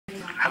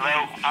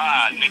Hello?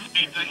 Nick's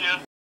Pizza here.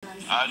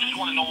 I just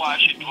want to know why I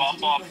should drop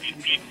off these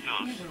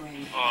pizzas.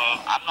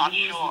 I'm not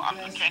sure. I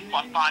can't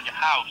quite find your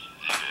house.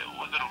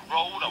 Was it a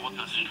road or was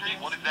it a street?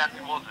 What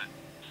exactly was it?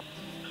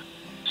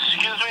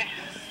 Excuse me?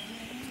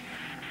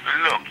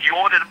 Look, you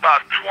ordered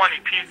about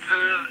 20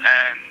 pizzas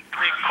and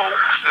 3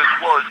 Cokes as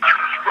well as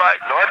 2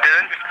 Sprites. No, I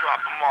didn't. Just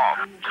drop them off.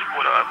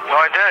 No,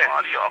 I didn't.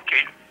 Party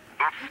occasion.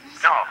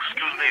 No,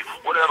 excuse me.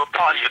 Whatever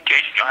party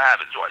occasion you're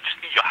having, so I just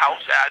need your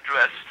house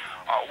address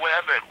or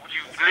wherever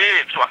you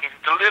live so I can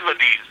deliver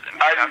these and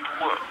get out to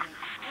work.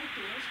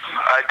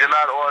 I did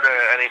not order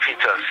any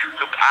pizzas.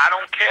 Look, I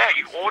don't care.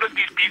 You ordered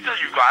these pizzas,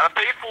 you gotta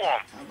pay for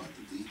them.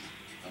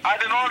 I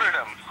didn't order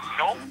them.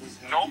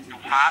 No, you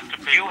have to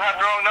pay. You have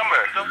the wrong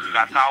number.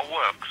 That's how it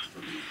works.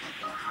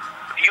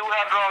 You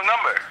have the wrong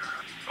number.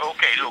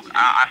 Okay, look,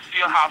 I see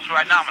your house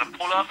right now. I'm gonna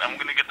pull up and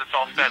we're gonna get this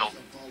all settled.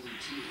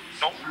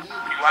 No,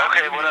 you have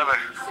Okay, whatever.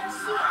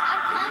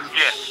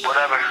 Yes.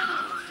 Whatever.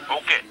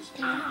 Okay.